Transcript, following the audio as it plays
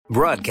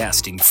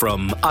Broadcasting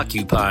from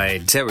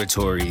occupied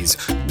territories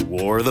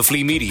or the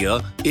flea media,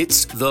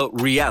 it's the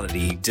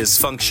Reality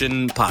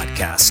Dysfunction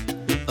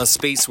Podcast, a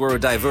space where a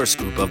diverse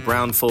group of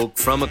brown folk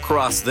from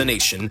across the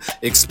nation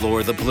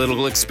explore the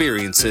political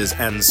experiences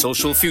and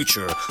social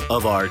future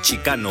of our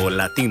Xicano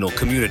Latino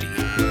community.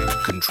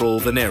 Control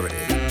the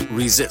narrative.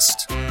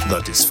 Resist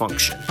the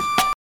dysfunction.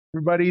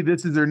 Everybody,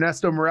 this is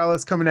Ernesto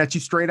Morales coming at you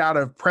straight out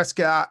of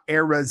Prescott,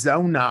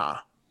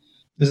 Arizona.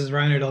 This is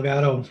Reiner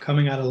Delgado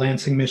coming out of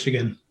Lansing,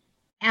 Michigan.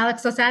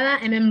 Alex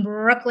Osada, I'm in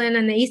Brooklyn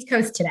on the East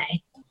Coast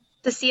today.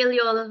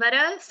 Cecilia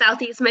Olivera,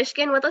 Southeast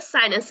Michigan with a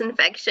sinus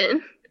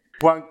infection.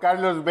 Juan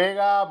Carlos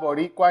Vega,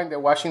 Boricua in the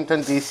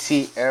Washington,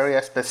 D.C.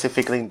 area,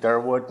 specifically in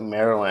Durwood,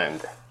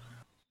 Maryland.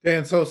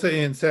 Dan Sosa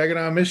in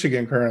Saginaw,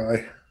 Michigan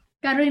currently.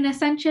 Carolina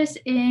Sanchez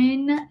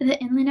in the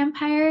Inland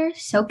Empire,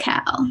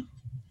 SoCal.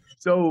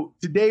 So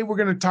today we're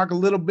going to talk a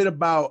little bit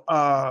about,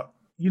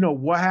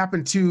 what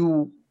happened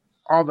to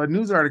all the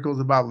news articles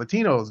about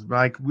Latinos.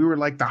 Like we were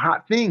like the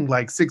hot thing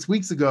like 6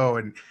 weeks ago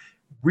and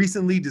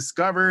recently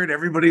discovered.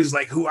 Everybody was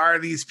like, who are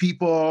these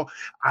people?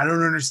 I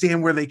don't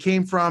understand where they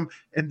came from.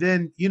 And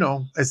then,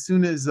 as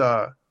soon as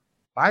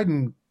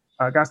Biden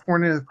got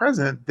sworn in as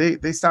president,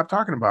 they stopped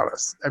talking about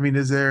us. I mean,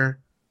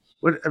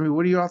 what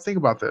do you all think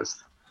about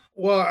this?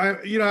 Well, I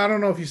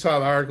don't know if you saw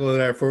the article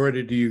that I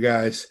forwarded to you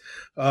guys,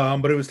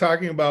 but it was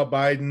talking about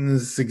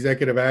Biden's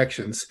executive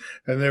actions.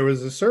 And there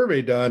was a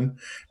survey done,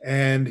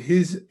 and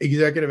his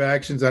executive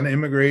actions on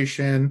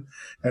immigration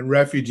and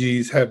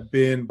refugees have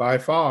been by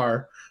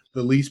far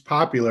the least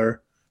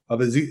popular of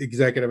his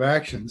executive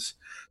actions.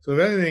 So if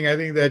anything, I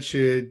think that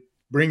should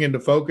bring into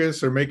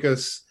focus or make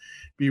us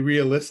be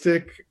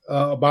realistic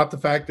about the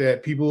fact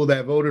that people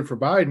that voted for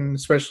Biden,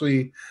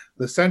 especially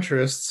the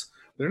centrists,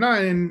 they're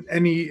not in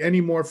any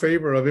more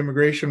favor of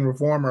immigration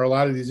reform or a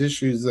lot of these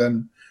issues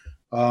than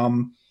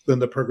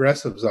the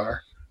progressives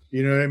are.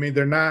 You know what I mean?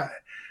 They're not,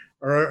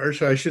 or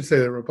I should say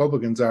the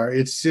Republicans are.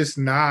 It's just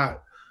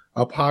not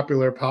a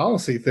popular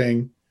policy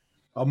thing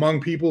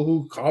among people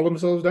who call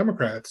themselves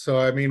Democrats. So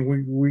I mean,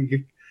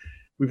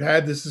 we've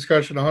had this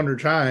discussion 100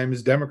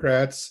 times.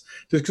 Democrats,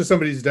 just because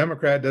somebody's a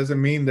Democrat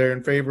doesn't mean they're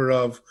in favor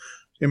of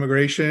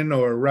immigration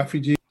or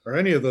refugees or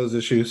any of those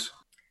issues.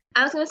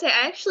 I was going to say,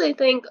 I actually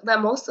think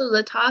that most of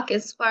the talk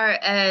as far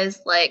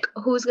as like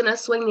who's going to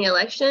swing the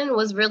election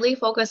was really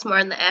focused more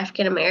on the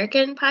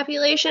African-American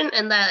population,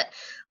 and that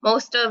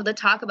most of the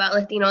talk about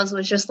Latinos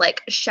was just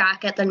like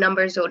shock at the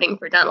numbers voting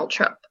for Donald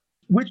Trump.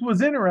 Which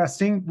was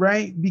interesting,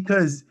 right?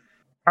 Because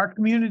our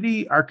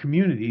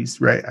communities,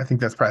 right? I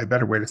think that's probably a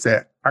better way to say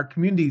it. Our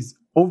communities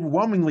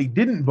overwhelmingly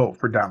didn't vote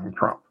for Donald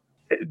Trump.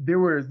 There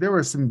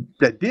were some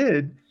that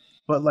did,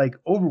 but like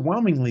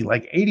overwhelmingly,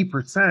 like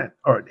 80%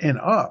 and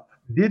up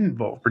didn't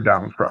vote for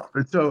Donald Trump.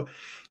 And so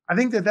I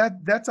think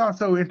that's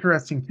also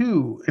interesting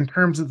too, in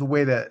terms of the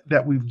way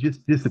that we've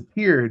just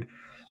disappeared.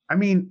 I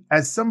mean,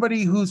 as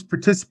somebody who's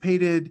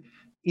participated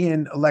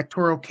in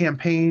electoral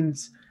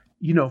campaigns,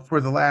 for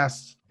the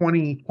last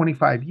 20,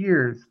 25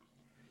 years,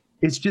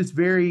 it's just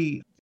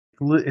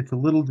it's a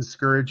little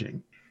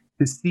discouraging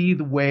to see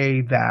the way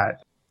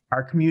that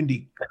our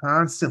community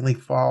constantly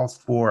falls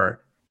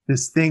for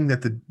this thing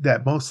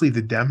that mostly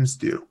the Dems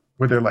do,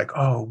 where they're like,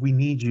 oh, we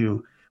need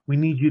you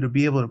to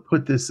be able to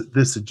put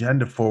this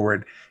agenda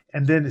forward.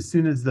 And then as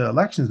soon as the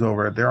election's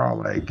over, they're all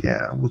like,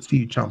 yeah, we'll see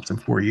you chumps in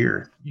 4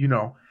 years,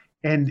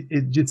 and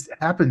it just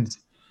happens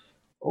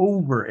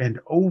over and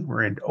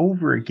over and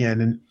over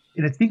again. And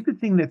I think the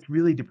thing that's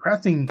really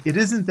depressing, it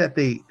isn't that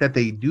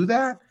they do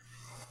that.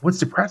 What's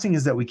depressing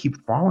is that we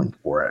keep falling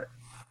for it.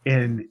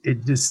 And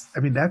that's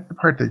the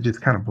part that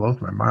just kind of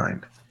blows my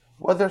mind.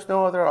 Well, there's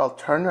no other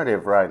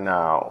alternative right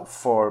now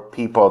for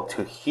people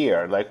to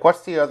hear. Like,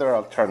 what's the other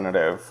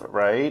alternative,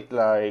 right?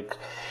 Like,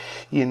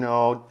 the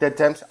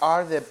Dems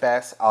are the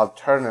best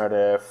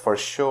alternative for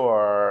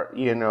sure,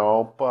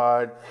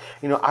 but,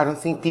 I don't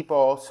think people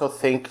also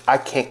think,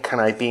 can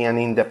I be an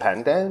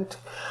independent?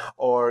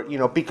 Or,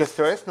 because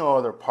there is no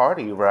other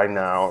party right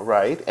now,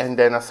 right? And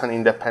then as an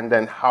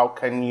independent, how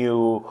can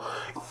you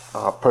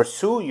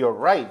pursue your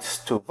rights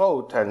to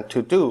vote and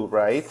to do,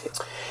 right?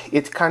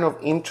 It's kind of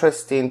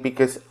interesting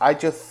because I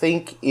just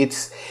think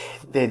it's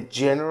the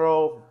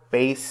general,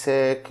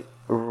 basic,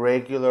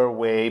 regular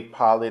way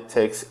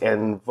politics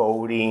and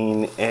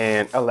voting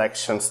and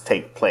elections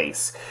take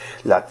place.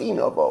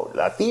 Latino vote,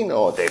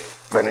 the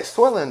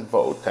Venezuelan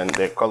vote, and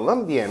the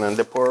Colombian and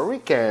the Puerto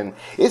Rican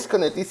is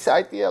going to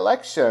decide the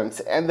elections.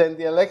 And then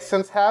the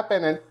elections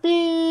happen and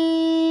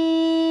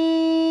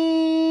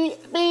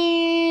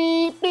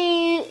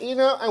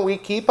and we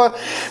keep on,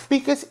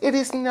 because it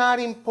is not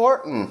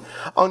important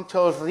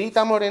until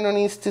Rita Moreno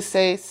needs to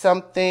say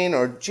something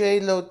or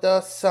J-Lo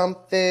does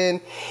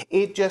something.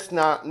 It's just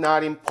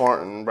not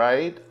important,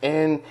 right?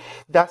 And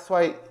that's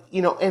why,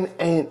 and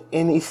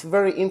it's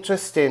very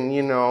interesting,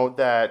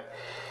 that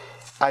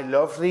I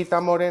love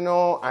Rita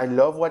Moreno. I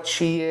love what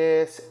she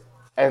is.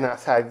 and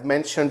as I've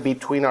mentioned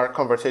between our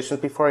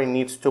conversations before, it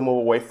needs to move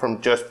away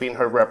from just being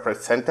her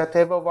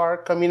representative of our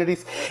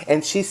communities.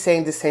 And she's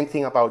saying the same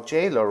thing about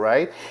J-Lo,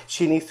 right?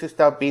 She needs to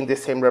stop being the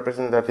same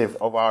representative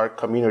of our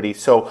community.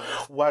 So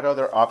what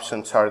other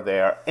options are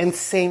there? And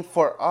same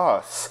for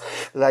us.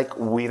 Like,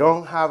 we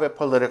don't have a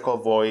political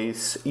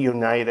voice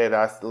united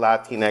as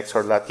Latinx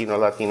or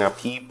Latina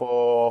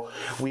people.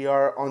 We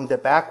are on the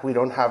back. We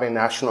don't have a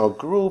national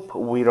group.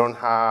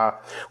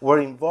 We're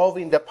involved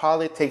in the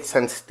politics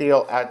and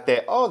still at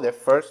the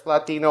first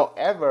Latino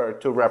ever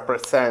to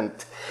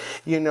represent,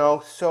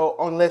 so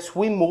unless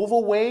we move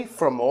away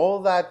from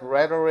all that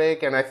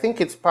rhetoric, and I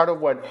think it's part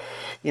of what,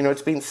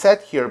 it's been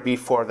said here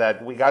before,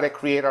 that we got to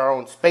create our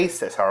own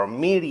spaces, our own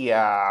media,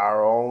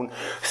 our own,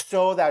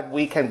 so that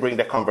we can bring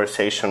the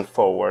conversation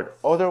forward.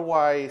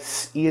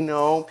 Otherwise,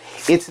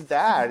 it's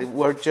that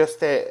we're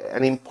just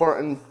an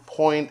important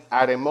point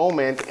at a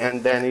moment,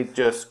 and then it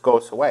just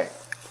goes away.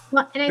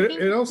 Well, and I think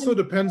it also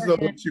depends on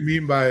what you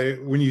mean by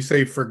when you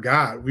say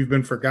forgot. We've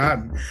been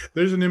forgotten.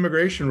 There's an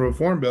immigration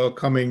reform bill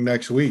coming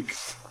next week.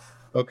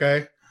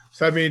 Okay.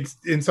 So, I mean,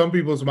 in some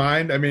people's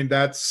mind,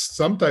 that's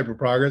some type of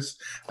progress.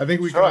 I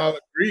think we can all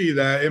agree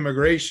that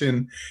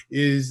immigration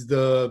is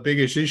the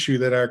biggest issue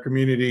that our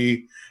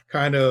community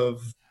kind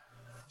of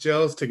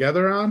gels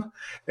together on.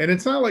 And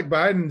it's not like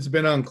Biden's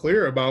been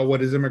unclear about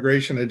what his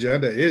immigration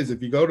agenda is.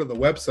 If you go to the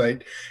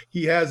website,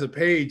 he has a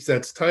page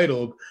that's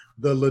titled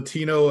The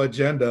Latino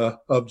Agenda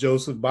of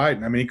Joseph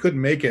Biden. He couldn't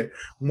make it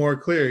more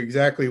clear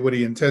exactly what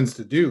he intends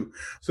to do.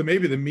 So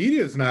maybe the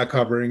media is not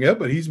covering it,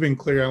 but he's been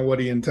clear on what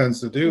he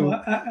intends to do.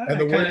 Well, and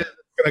the word is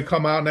going to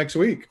come out next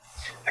week.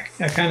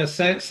 I kind of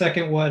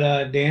second what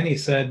Danny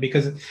said,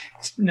 because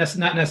it's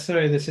not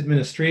necessarily this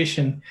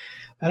administration.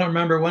 I don't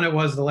remember when it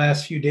was, the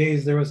last few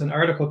days, there was an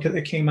article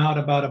that came out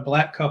about a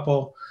Black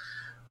couple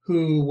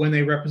who, when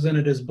they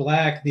represented as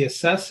Black, the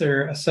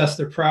assessor assessed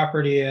their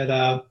property at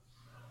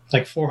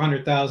like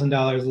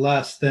 $400,000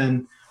 less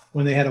than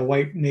when they had a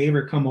white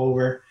neighbor come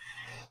over.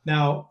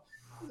 Now,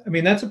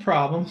 that's a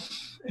problem,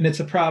 and it's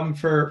a problem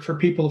for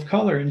people of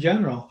color in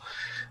general.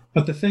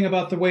 But the thing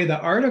about the way the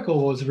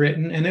article was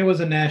written, and it was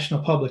a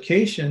national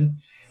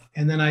publication,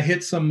 and then I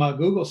hit some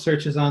Google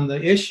searches on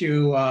the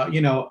issue,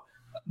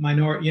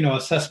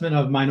 assessment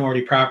of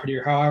minority property,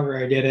 or however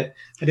I did it.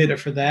 I did it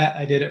for that.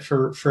 I did it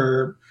for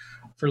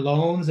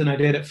loans, and I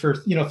did it for,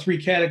 3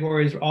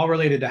 categories all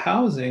related to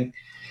housing.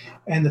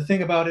 And the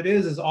thing about it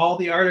is all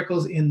the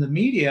articles in the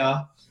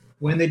media,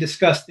 when they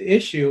discussed the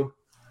issue,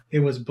 it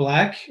was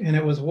Black and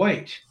it was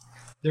white.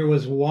 There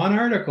was one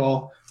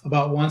article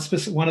about one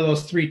of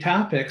those 3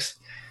 topics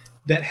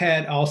that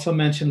had also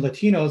mentioned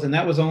Latinos, and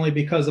that was only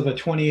because of a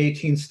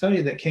 2018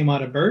 study that came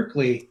out of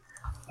Berkeley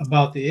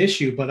about the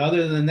issue. But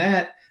other than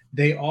that,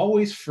 they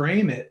always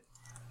frame it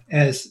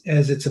as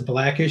it's a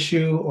Black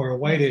issue or a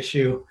white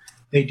issue.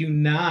 They do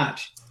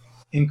not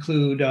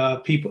include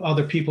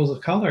other peoples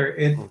of color,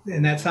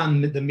 and that's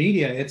on the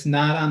media. It's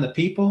not on the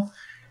people.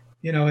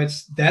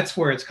 That's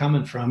where it's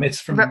coming from.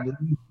 It's from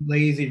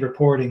lazy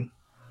reporting.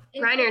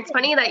 Reiner, it's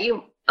funny that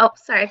you. Oh,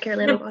 sorry,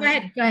 Carolina. Go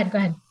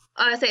ahead.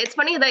 It's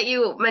funny that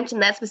you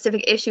mentioned that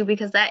specific issue,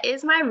 because that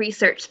is my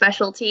research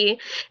specialty,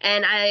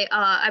 and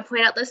I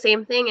point out the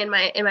same thing in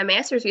my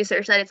master's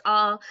research, that it's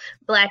all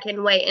Black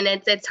and white, and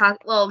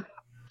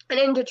and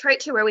in Detroit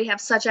too, where we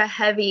have such a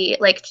heavy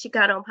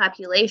Chicano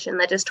population,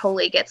 that just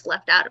totally gets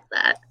left out of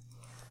that.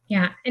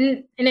 Yeah,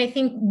 and I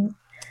think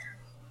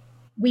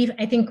we,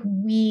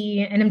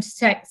 and I'm just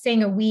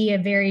saying a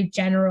very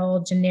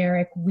general,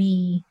 generic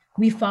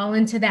we fall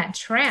into that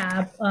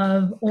trap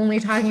of only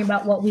talking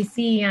about what we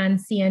see on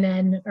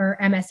CNN or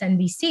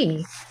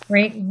MSNBC,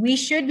 right? We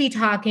should be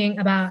talking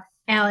about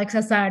Alex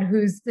Assad,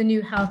 who's the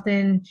new Health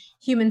and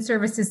Human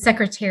Services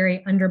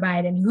Secretary under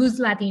Biden, who's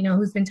Latino,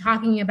 who's been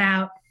talking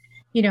about,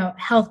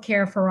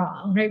 healthcare for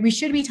all, right? We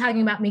should be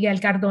talking about Miguel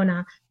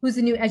Cardona, who's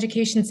the new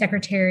Education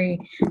Secretary,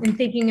 and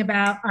thinking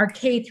about our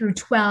K through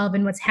 12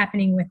 and what's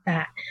happening with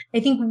that. I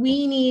think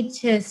we need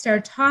to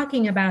start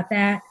talking about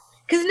that,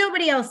 because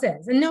nobody else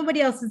is, and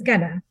nobody else is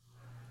gonna.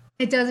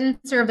 It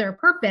doesn't serve their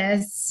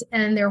purpose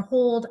and their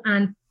hold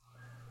on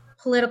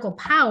political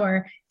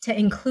power to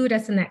include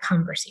us in that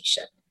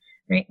conversation,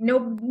 right?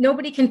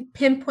 Nobody can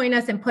pinpoint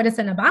us and put us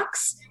in a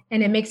box,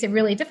 and it makes it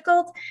really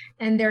difficult,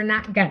 and they're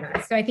not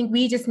gonna. So I think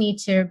we just need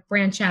to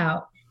branch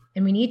out,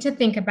 and we need to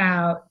think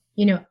about,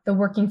 the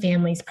Working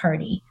Families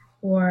Party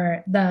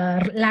or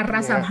the La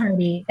Raza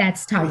Party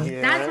that's talking.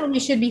 Yeah. That's what we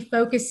should be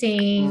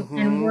focusing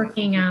and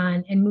working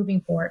on and moving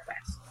forward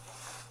with.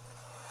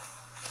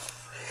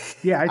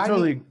 Yeah, I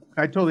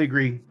totally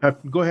agree.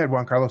 Go ahead,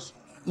 Juan Carlos.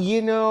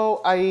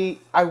 I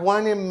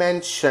want to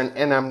mention,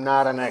 and I'm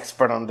not an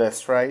expert on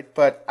this, right?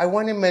 But I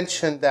want to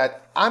mention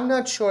that I'm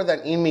not sure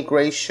that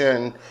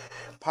immigration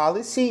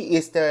policy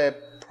is the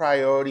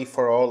priority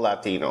for all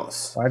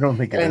Latinos. I don't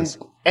think it is.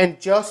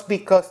 And just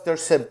because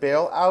there's a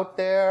bill out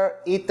there,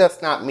 it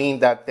does not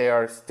mean that they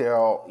are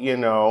still,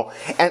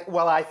 and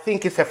while I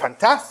think it's a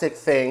fantastic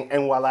thing,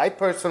 and while I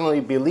personally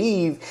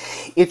believe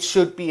it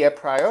should be a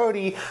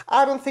priority,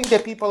 I don't think the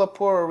people of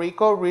Puerto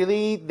Rico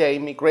really, the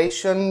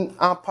immigration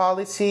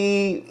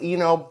policy,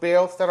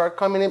 bills that are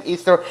coming in,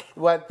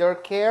 what their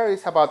care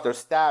is about their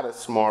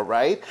status more,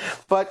 right?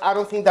 But I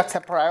don't think that's a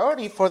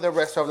priority for the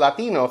rest of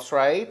Latinos,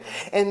 right?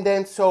 And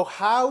then, so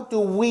how do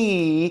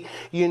we,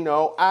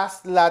 as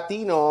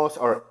Latinos,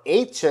 or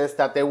H's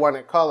that they want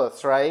to call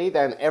us, right?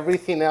 And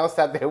everything else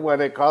that they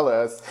want to call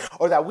us,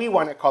 or that we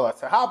want to call us.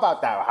 So how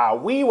about that? How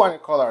we want to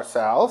call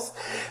ourselves?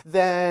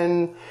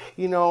 Then,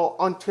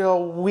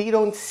 until we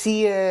don't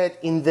see it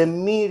in the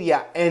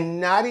media,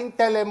 and not in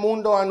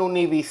Telemundo and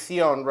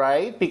Univision,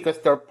 right? Because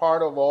they're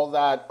part of all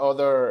that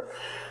other,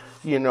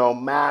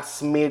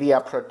 mass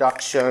media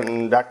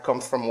production that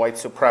comes from white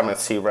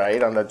supremacy,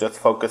 right? And that just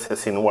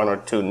focuses in one or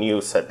two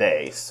news a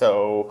day.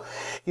 So,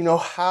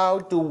 how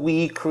do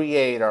we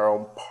create our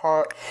own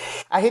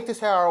I hate to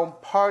say our own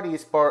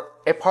parties, but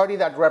a party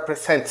that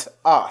represents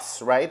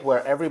us, right?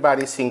 Where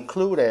everybody's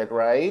included,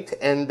 right?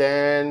 And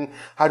then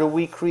how do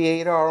we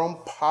create our own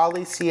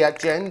policy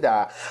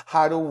agenda?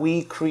 How do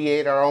we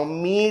create our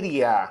own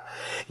media?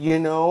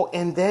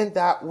 And then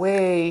that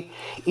way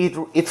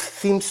it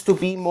seems to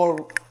be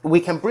more, we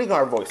can bring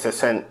our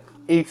voices, and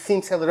it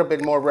seems a little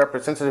bit more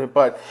representative.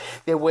 But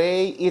the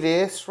way it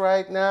is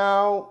right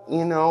now,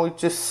 it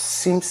just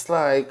seems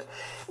like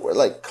we're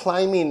like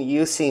climbing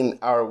using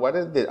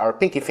our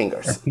pinky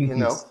fingers,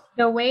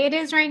 The way it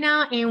is right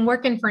now ain't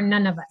working for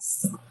none of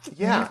us.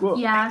 Yeah. Well,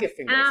 yeah. Pinky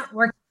fingers.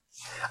 Working.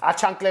 A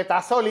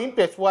chancletazo limpio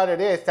is what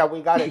it is that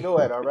we got to do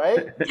it, all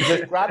right?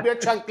 Just grab your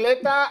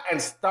chancleta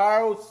and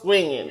start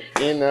swinging,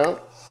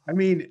 I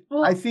mean,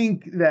 I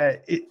think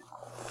that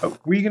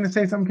were you going to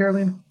say something,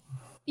 Caroline?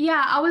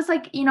 Yeah, I was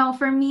like,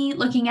 for me,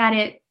 looking at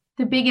it,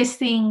 the biggest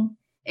thing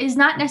is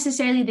not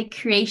necessarily the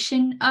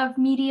creation of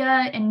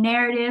media and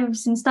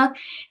narratives and stuff.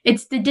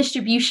 It's the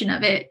distribution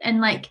of it.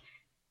 And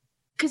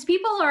because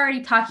people are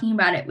already talking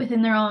about it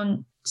within their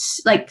own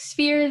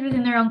spheres,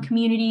 within their own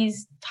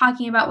communities,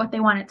 talking about what they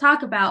want to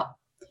talk about.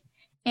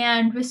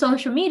 And with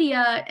social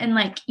media and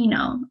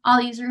all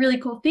these really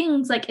cool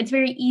things, it's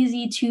very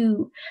easy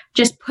to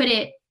just put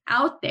it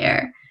out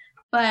there,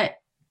 but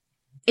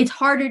it's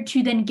harder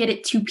to then get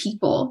it to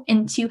people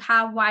and to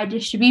have wide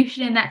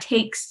distribution. And that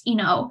takes,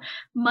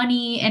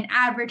 money and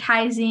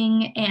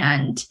advertising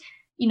and,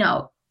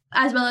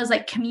 as well as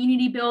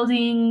community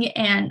building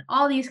and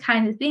all these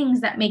kinds of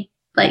things that make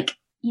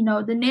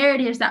the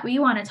narratives that we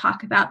want to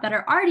talk about that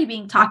are already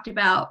being talked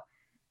about,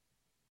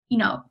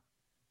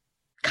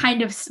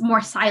 kind of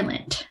more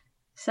silent.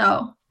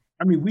 So,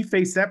 I mean, we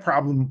face that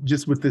problem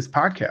just with this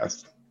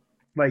podcast.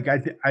 I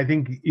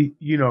think,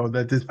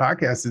 that this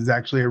podcast is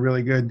actually a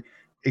really good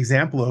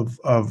example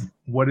of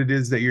what it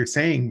is that you're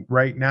saying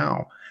right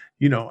now.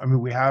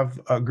 We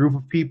have a group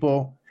of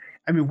people.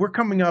 We're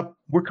coming up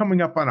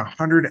on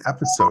 100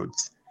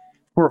 episodes.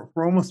 For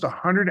almost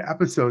 100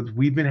 episodes,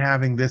 we've been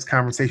having this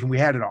conversation. We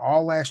had it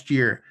all last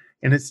year,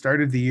 and it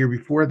started the year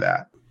before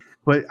that.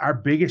 But our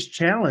biggest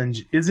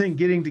challenge isn't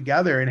getting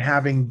together and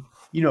having,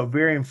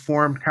 very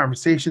informed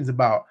conversations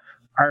about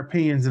our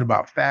opinions and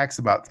about facts,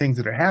 about things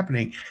that are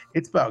happening.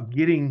 It's about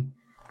getting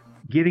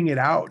it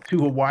out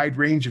to a wide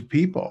range of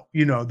people.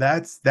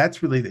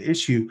 That's really the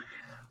issue.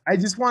 I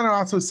just want to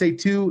also say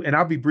too, and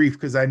I'll be brief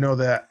because I know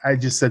that I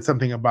just said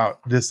something about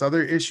this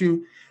other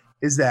issue,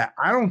 is that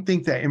I don't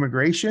think that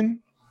immigration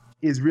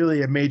is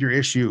really a major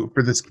issue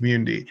for this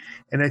community.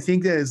 And I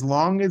think that as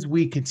long as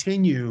we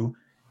continue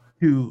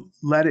to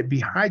let it be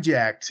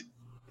hijacked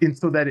and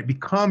so that it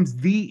becomes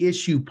the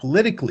issue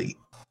politically,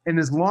 and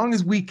as long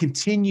as we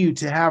continue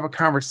to have a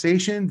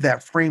conversation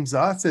that frames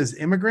us as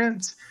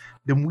immigrants,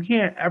 then we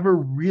can't ever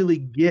really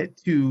get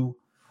to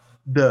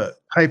the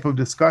type of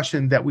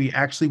discussion that we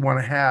actually want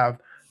to have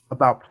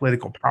about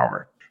political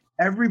power.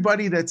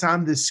 Everybody that's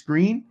on this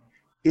screen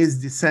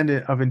is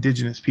descendant of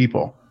indigenous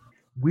people.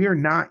 We are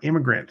not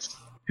immigrants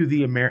to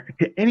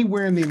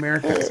anywhere in the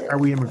Americas. Are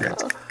we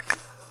immigrants?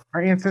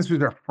 Our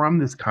ancestors are from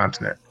this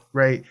continent,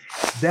 right?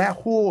 That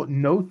whole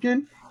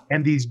notion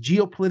and these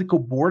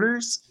geopolitical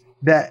borders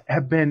that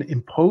have been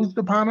imposed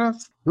upon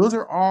us, those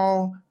are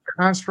all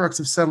constructs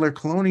of settler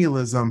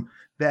colonialism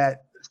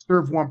that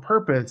serve one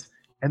purpose,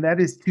 and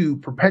that is to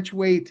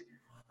perpetuate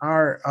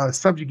our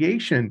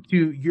subjugation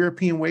to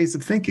European ways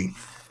of thinking.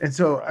 And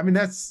so,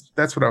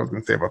 that's what I was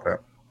going to say about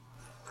that.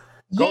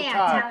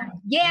 Yeah,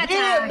 man.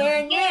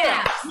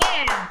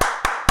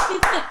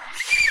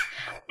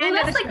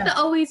 Well, that's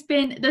always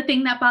been the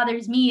thing that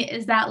bothers me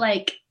is that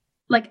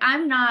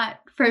I'm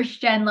not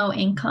first gen low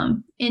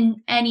income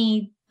in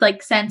any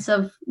sense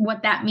of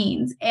what that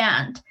means.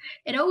 And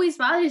it always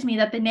bothers me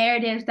that the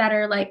narratives that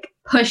are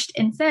pushed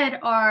and said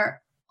are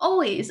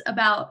always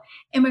about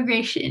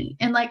immigration.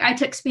 And I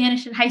took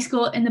Spanish in high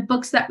school, and the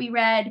books that we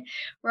read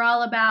were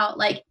all about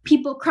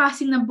people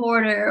crossing the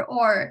border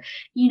or,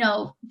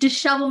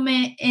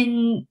 dishevelment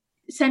in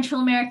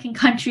Central American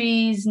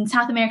countries and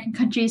South American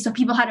countries, so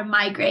people had to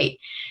migrate.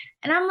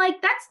 And I'm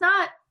like, that's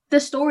not the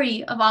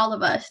story of all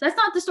of us. That's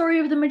not the story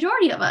of the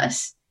majority of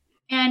us.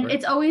 And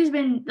It's always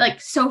been like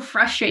so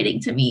frustrating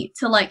to me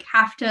to like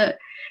have to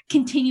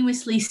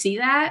continuously see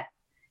that.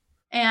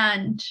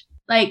 And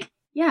like,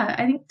 yeah,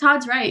 I think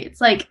Todd's right. It's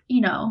like,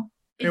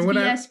 it's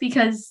BS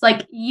because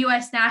like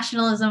US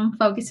nationalism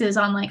focuses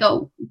on like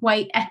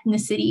white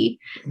ethnicity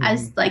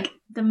as like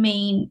the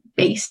main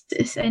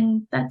basis.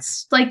 And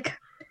that's like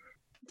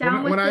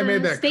down with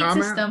the state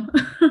system.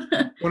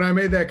 When I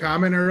made that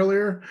comment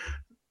earlier,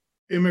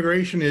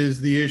 immigration is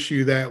the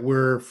issue that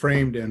we're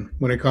framed in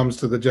when it comes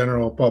to the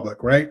general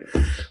public, right?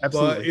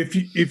 Absolutely. But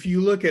if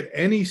you look at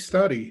any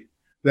study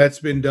that's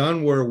been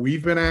done where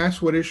we've been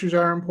asked what issues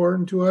are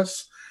important to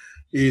us,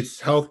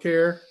 it's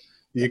healthcare,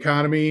 the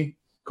economy,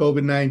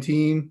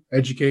 COVID-19,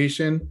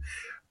 education.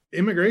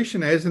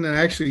 Immigration isn't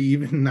actually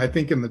even, I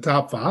think, in the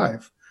top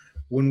 5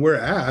 when we're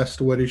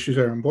asked what issues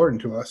are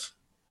important to us.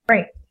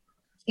 Right.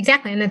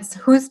 Exactly. And it's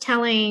who's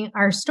telling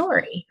our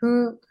story,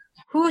 who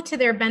to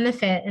their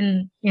benefit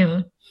and,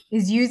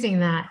 is using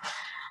that.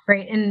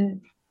 Right.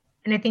 And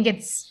I think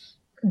it's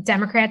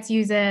Democrats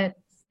use it,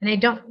 and I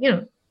don't,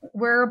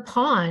 we're a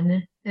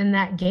pawn in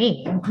that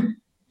game.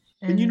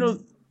 And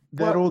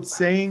that old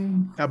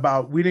saying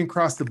about we didn't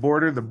cross the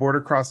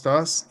border crossed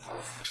us.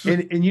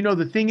 And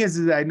the thing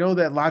is I know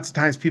that lots of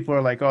times people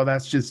are like, oh,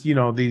 that's just,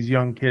 these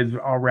young kids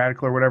all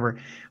radical or whatever.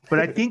 But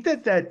I think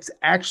that that's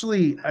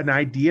actually an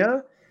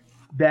idea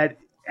that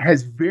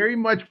has very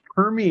much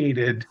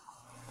permeated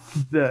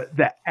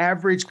the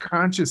average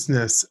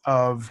consciousness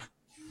of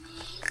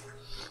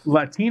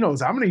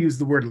Latinos. I'm going to use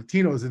the word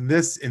Latinos in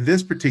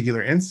this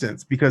particular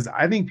instance, because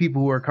I think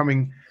people who are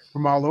coming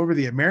from all over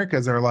the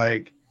Americas are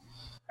like,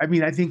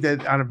 I think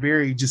that on a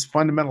very just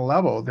fundamental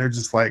level, they're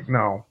just like,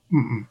 no,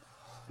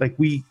 like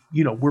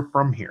we're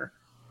from here.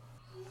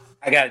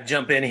 I got to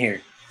jump in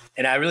here.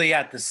 And I really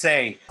have to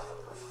say,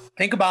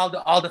 think about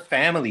all the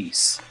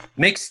families,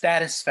 mixed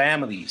status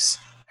families.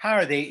 How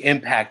are they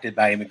impacted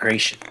by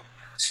immigration?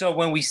 So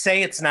when we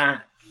say it's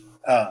not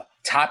a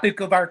topic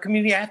of our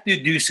community, I have to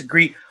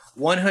disagree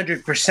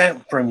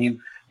 100% from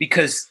you,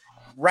 because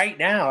right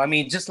now,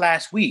 just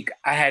last week,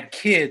 I had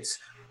kids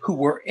who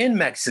were in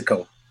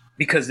Mexico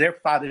because their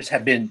fathers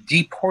have been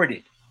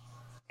deported,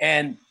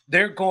 and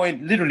they're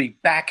going literally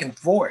back and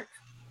forth.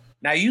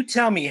 Now you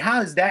tell me,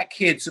 how is that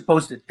kid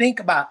supposed to think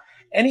about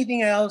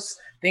anything else,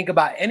 think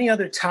about any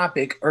other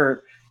topic,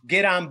 or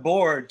get on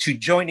board to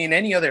join in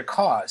any other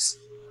cause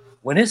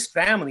when his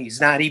family is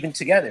not even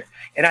together?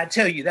 And I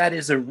tell you, that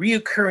is a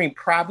reoccurring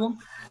problem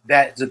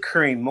that is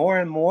occurring more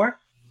and more.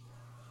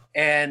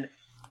 And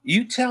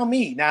you tell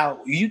me, now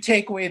you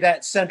take away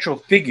that central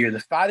figure, the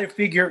father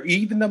figure,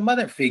 even the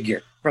mother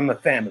figure from the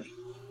family,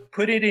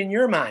 put it in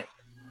your mind.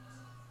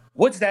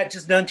 What's that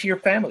just done to your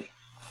family?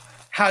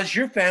 How's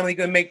your family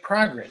going to make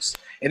progress?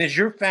 And is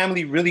your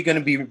family really going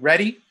to be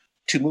ready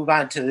to move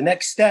on to the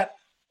next step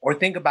or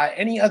think about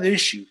any other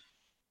issue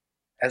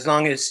as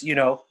long as,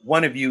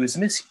 one of you is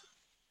missing?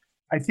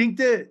 I think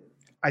that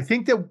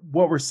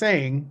what we're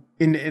saying,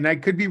 and I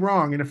could be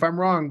wrong, and if I'm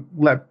wrong,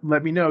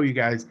 let me know, you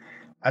guys.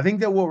 I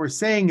think that what we're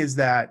saying is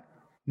that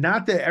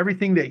not that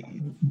everything that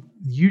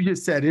you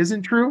just said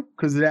isn't true,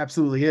 because it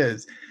absolutely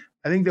is.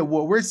 I think that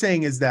what we're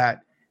saying is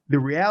that the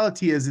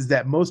reality is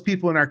that most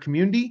people in our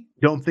community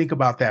don't think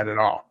about that at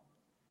all.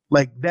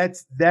 Like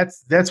that's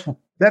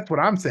what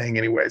I'm saying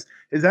anyways,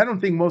 is I don't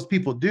think most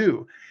people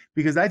do,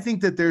 because I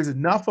think that there's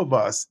enough of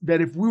us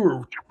that if we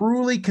were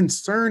truly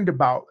concerned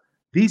about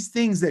these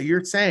things that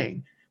you're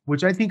saying,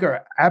 which I think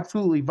are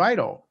absolutely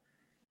vital,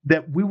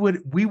 that we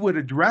would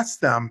address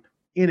them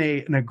in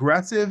an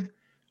aggressive,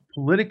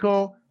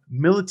 political,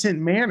 militant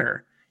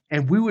manner.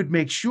 And we would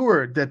make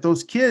sure that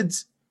those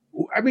kids,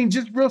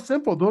 just real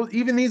simple,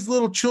 even these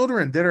little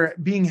children that are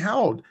being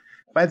held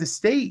by the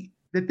state,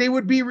 that they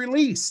would be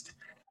released.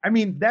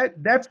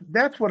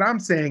 That's what I'm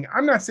saying.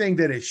 I'm not saying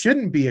that it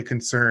shouldn't be a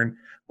concern.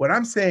 What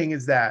I'm saying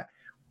is that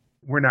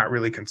we're not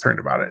really concerned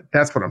about it.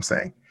 That's what I'm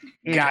saying.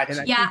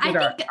 Gotcha.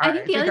 I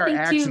think the other our thing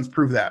actions too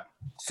prove that.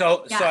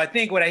 So I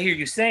think what I hear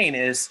you saying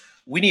is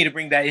we need to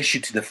bring that issue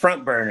to the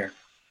front burner,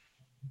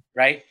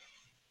 right?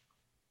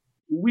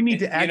 We need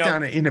to act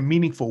on it in a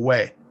meaningful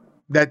way.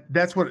 If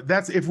this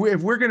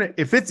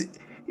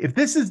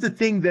is the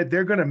thing that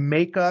they're gonna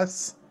make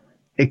us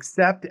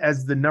accept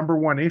as the number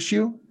one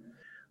issue,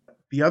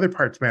 the other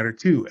parts matter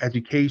too: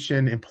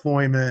 education,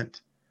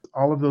 employment,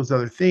 all of those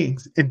other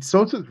things. And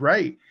Sosa's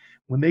right.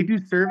 When they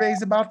do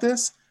surveys about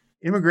this,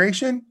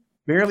 immigration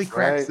barely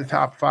cracks the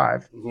top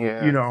 5.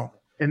 Yeah.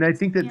 And I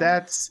think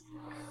that's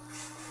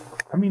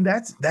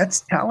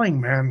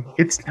telling, man.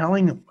 It's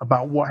telling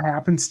about what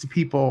happens to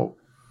people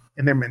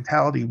and their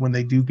mentality when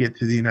they do get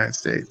to the United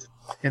States.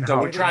 And so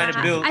we're trying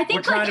to build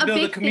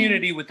a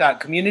community without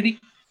community.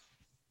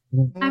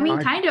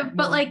 Kind of,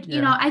 but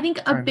I think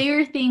a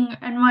bigger thing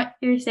and what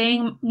you're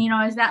saying,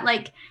 is that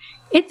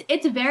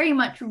It's very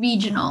much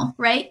regional,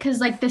 right? Because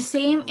like the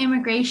same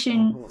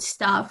immigration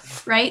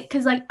stuff, right?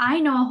 Because like I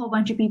know a whole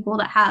bunch of people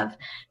that have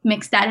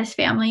mixed status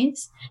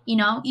families, you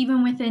know,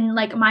 even within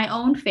like my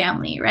own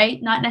family,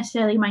 right? Not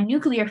necessarily my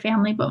nuclear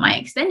family, but my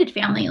extended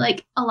family.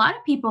 Like a lot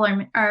of people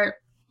are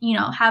you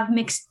know, have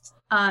mixed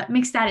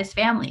status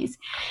families,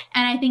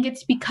 and I think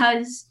it's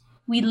because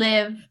we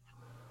live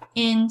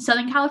in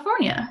Southern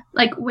California,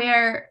 like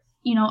where,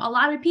 you know, a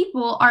lot of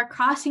people are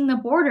crossing the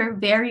border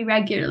very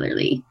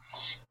regularly.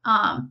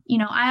 You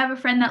know, I have a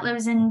friend that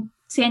lives in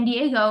San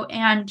Diego,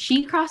 and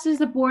she crosses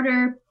the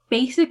border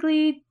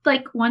basically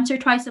like once or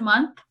twice a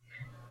month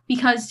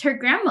because her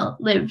grandma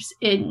lives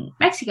in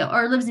Mexico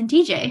or lives in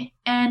TJ,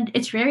 and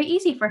it's very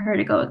easy for her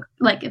to go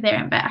like there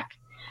and back.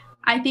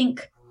 I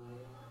think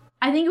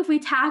if we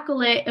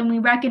tackle it and we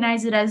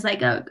recognize it as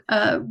like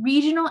a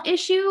regional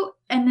issue,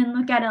 and then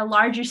look at a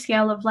larger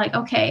scale of like,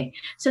 okay,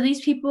 so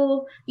these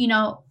people, you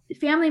know,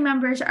 family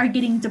members are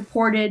getting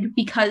deported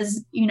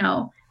because, you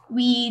know,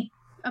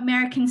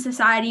 American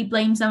society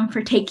blames them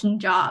for taking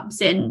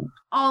jobs and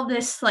all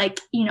this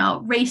like, you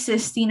know,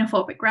 racist,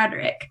 xenophobic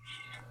rhetoric.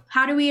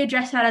 How do we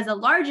address that as a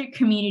larger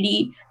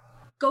community?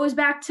 Goes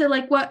back to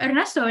like what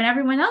Ernesto and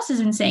everyone else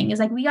has been saying, is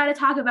like we got to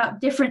talk about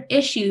different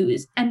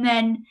issues and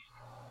then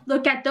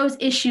look at those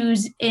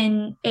issues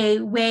in a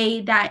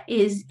way that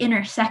is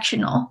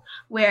intersectional,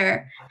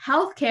 where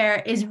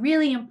healthcare is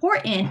really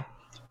important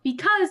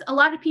because a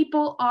lot of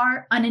people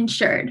are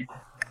uninsured.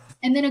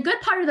 And then a good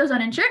part of those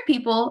uninsured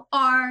people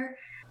are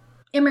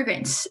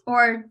immigrants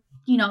or,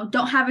 you know,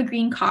 don't have a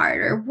green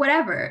card or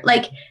whatever.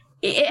 Like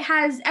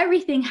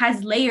everything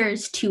has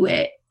layers to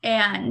it.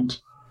 And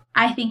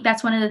I think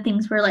that's one of the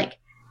things where like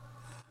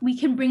we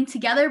can bring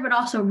together, but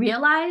also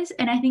realize.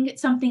 And I think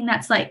it's something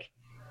that's like,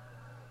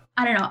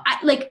 I don't know,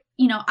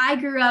 I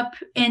grew up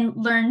and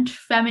learned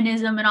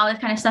feminism and all this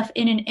kind of stuff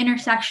in an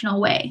intersectional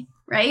way,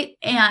 right?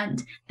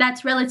 And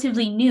that's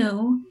relatively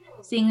new,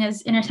 seeing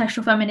as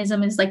intersectional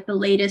feminism is like the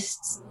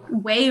latest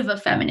wave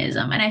of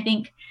feminism. And I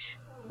think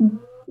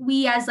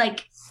we as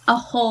like a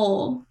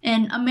whole,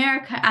 and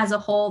America as a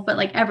whole, but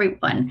like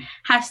everyone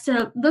has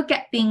to look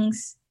at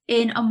things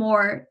in a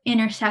more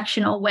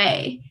intersectional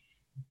way,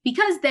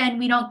 because then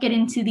we don't get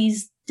into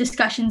these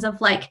discussions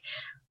of like,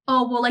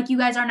 oh, well, like you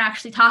guys aren't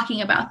actually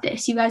talking about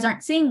this. You guys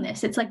aren't seeing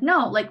this. It's like,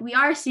 no, like we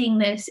are seeing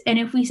this. And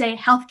if we say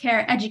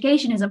healthcare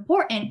education is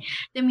important,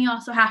 then we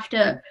also have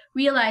to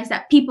realize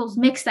that people's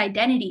mixed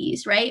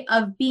identities, right,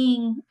 of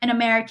being an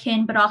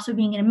American, but also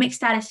being in a mixed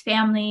status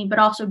family, but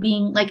also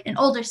being like an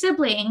older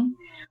sibling,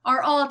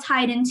 are all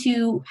tied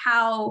into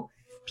how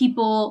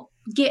people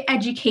get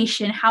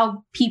education,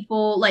 how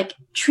people like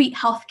treat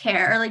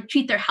healthcare or like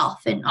treat their health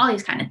and all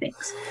these kind of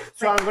things.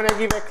 So I'm going to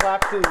give a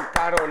clap to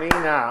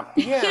Carolina.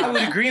 Yeah, I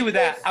would agree with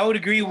that. I would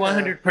agree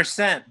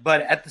 100%.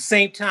 But at the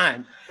same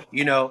time,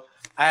 you know,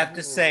 I have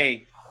to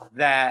say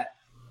that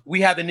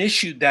we have an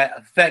issue that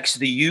affects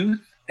the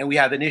youth and we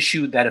have an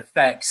issue that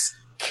affects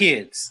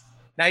kids.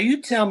 Now,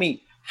 you tell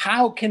me,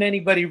 how can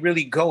anybody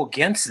really go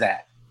against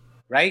that?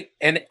 Right?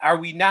 And are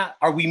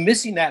we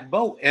missing that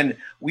boat? And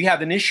we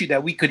have an issue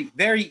that we could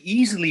very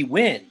easily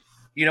win,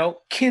 you know,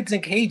 kids in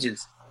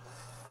cages.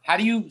 How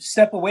do you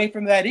step away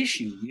from that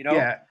issue? You know,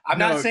 yeah, I'm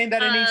not saying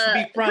that it needs to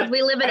be front.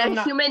 We live in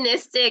a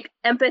humanistic,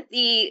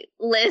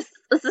 empathy-less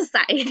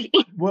society.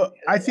 Well,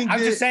 I'm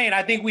just saying,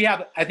 I think we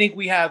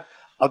have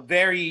a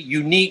very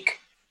unique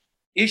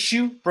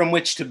issue from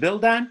which to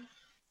build on.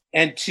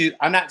 And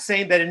I'm not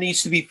saying that it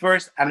needs to be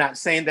first. I'm not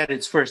saying that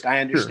it's first. I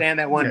understand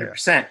that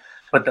 100%. Yeah.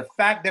 But the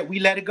fact that we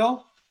let it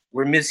go,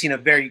 we're missing a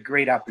very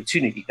great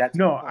opportunity.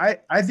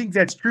 I think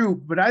that's true.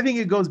 But I think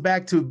it goes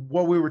back to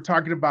what we were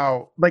talking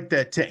about, like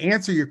that, to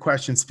answer your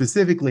question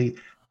specifically.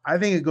 I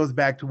think it goes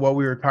back to what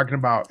we were talking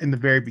about in the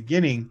very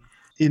beginning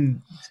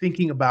in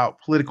thinking about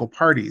political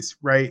parties,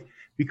 right?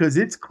 Because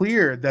it's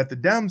clear that the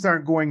Dems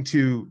aren't going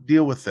to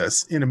deal with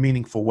this in a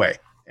meaningful way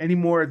any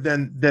more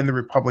than the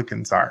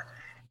Republicans are.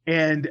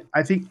 And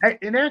I think,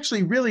 and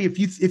actually, really, if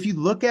you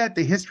look at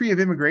the history of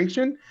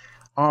immigration,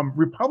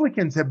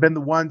 Republicans have been the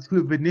ones who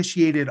have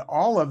initiated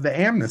all of the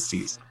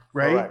amnesties,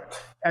 right?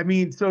 Correct. I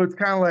mean, so it's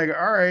kind of like,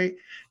 all right,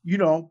 you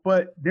know,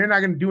 but they're not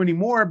going to do any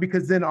more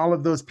because then all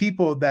of those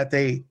people that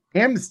they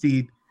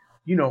amnestied,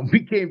 you know,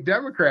 became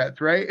Democrats,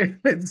 right?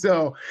 And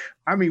so,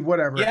 I mean,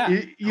 whatever. Yeah.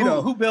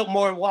 Who built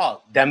more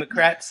wall?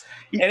 Democrats.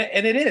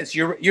 And it is.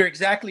 You're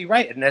exactly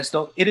right,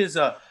 Ernesto. It is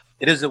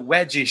a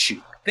wedge issue.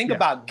 Think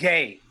about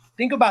gays.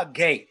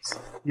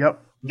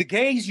 Yep. The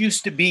gays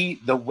used to be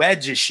the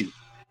wedge issue.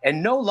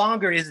 And no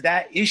longer is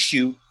that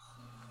issue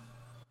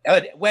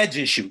a wedge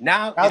issue.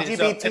 Now it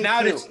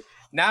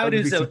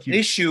is an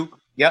issue.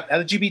 Yep,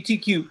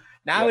 LGBTQ.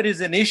 Now it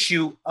is an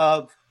issue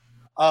of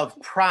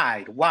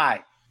pride.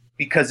 Why?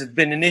 Because it's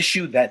been an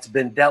issue that's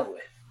been dealt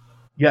with.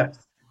 Yes,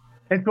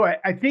 and so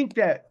I think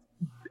that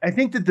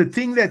the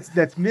thing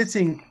that's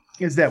missing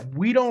is that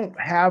we don't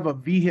have a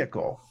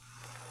vehicle,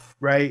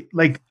 right?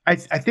 Like I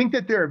think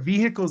that there are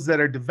vehicles that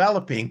are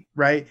developing,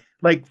 right?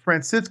 Like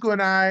Francisco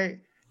and I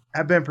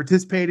have been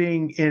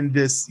participating in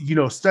this,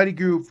 study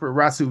group for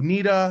Rasu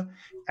Nida.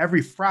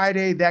 Every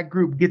Friday, that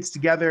group gets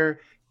together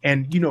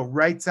and,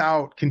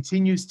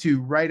 continues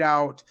to write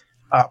out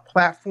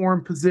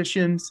platform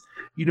positions,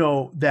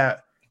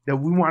 that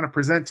we want to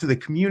present to the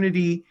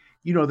community,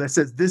 that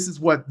says this is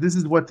what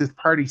this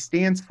party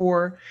stands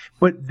for.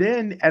 But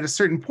then at a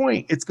certain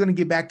point, it's going to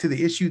get back to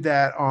the issue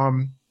that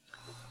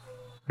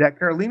that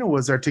Carolina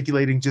was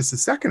articulating just a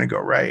second ago,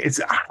 right?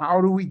 It's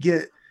how do we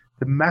get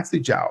the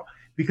message out?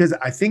 Because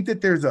I think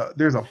that there's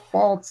a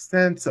false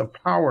sense of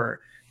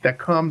power that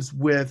comes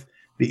with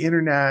the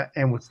internet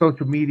and with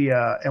social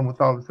media and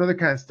with all this other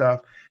kind of stuff,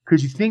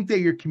 because you think that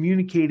you're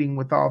communicating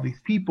with all these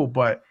people,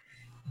 but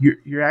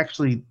you're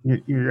actually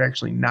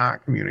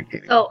not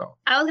communicating. Oh,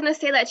 I was gonna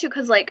say that too,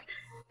 because like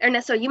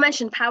Ernesto, you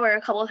mentioned power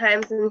a couple of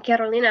times, and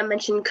Carolina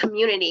mentioned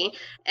community.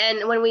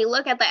 And when we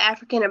look at the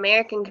African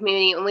American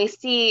community and we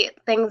see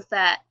things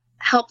that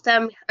help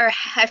them, or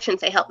I shouldn't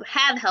say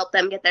have helped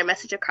them get their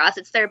message across,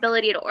 it's their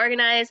ability to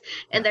organize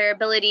and their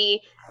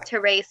ability to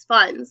raise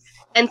funds.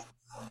 And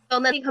so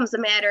then it becomes a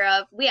matter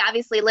of, we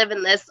obviously live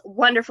in this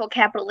wonderful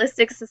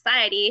capitalistic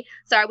society.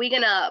 So are we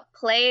going to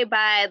play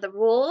by the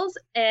rules?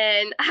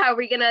 And how are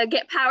we going to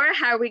get power?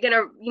 How are we going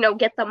to,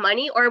 get the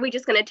money? Or are we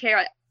just going to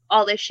tear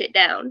all this shit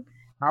down?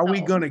 How are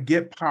we going to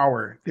get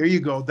power? There you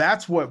go.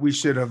 That's what we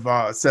should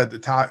have said the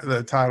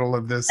title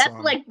of this. That's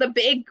like the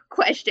big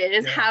question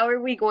is, how are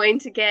we going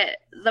to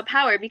get the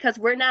power? Because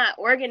we're not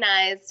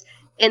organized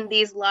in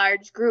these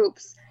large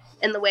groups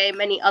in the way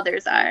many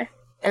others are.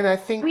 And I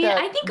think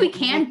I think we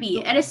can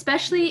be, and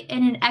especially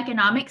in an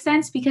economic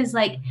sense, because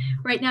like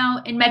right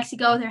now in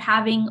Mexico, they're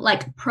having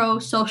like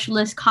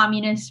pro-socialist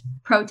communist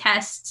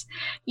protests.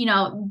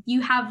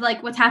 You have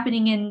like what's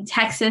happening in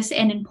Texas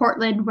and in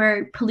Portland,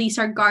 where police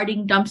are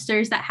guarding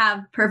dumpsters that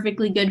have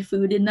perfectly good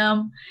food in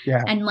them.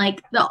 Yeah. And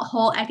like the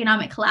whole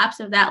economic collapse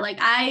of that.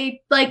 I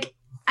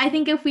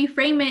think if we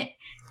frame it,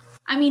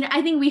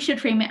 I think we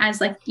should frame it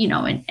as like,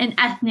 an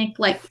ethnic,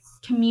 like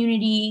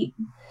community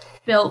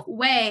built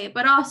way,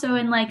 but also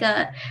in like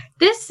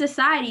this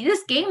society,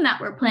 this game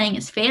that we're playing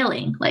is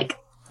failing. Like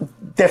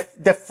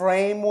the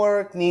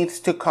framework needs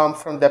to come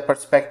from the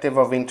perspective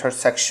of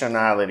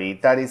intersectionality.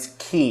 That is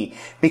key,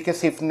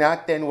 because if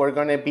not, then we're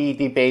going to be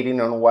debating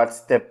on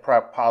what's the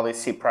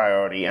policy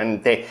priority,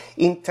 and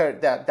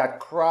that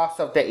cross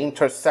of the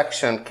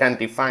intersection can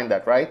define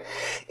that, right?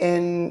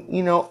 And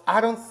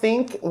I don't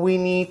think we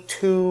need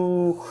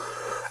to.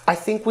 I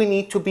think we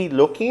need to be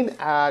looking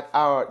at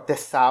the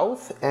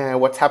South and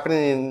what's happening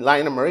in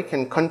Latin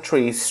American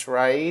countries,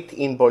 right?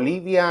 In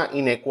Bolivia,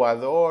 in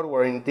Ecuador,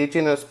 where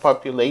indigenous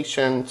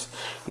populations,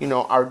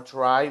 are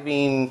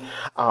driving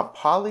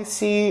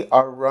policy,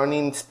 are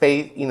running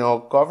space,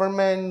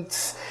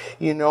 governments,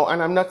 and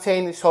I'm not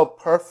saying it's all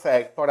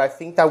perfect, but I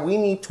think that we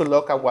need to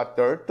look at what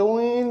they're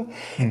doing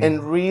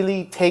and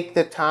really take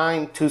the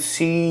time to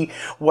see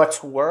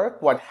what's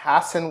worked, what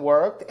hasn't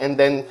worked, and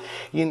then,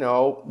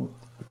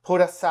 put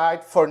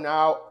aside for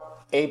now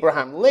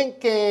Abraham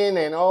Lincoln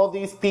and all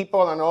these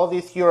people and all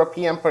these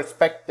European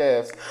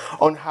perspectives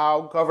on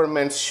how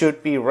governments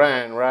should be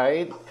ran,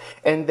 right?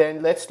 And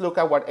then let's look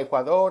at what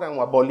Ecuador and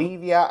what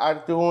Bolivia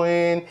are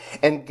doing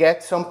and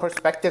get some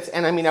perspectives.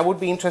 And I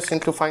would be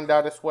interested to find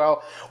out as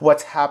well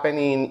what's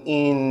happening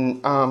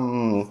in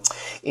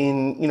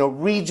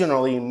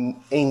regionally,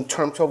 in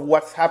terms of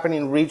what's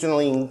happening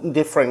regionally in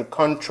different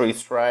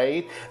countries,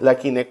 right?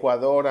 Like in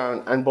Ecuador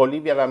and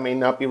Bolivia, that may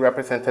not be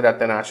represented at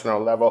the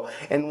national level.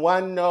 And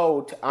one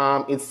note,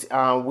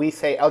 we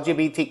say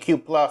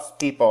LGBTQ plus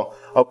people,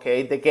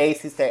 okay? The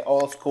gays is the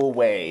old school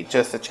way,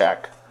 just a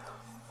check.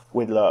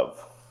 With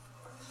love.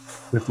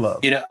 With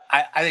love.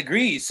 I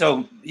agree.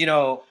 So,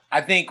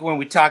 I think when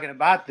we're talking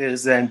about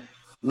this and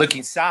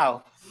looking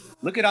south,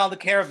 look at all the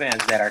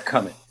caravans that are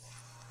coming.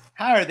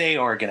 How are they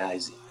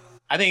organizing?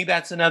 I think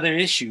that's another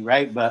issue,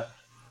 right? But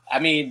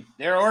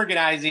they're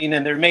organizing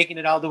and they're making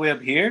it all the way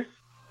up here.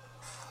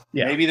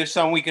 Yeah. Maybe there's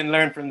something we can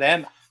learn from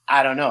them.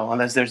 I don't know,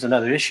 unless there's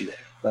another issue there.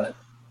 But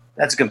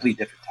that's a complete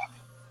different topic.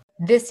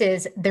 This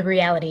is the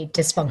Reality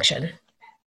Dysfunction.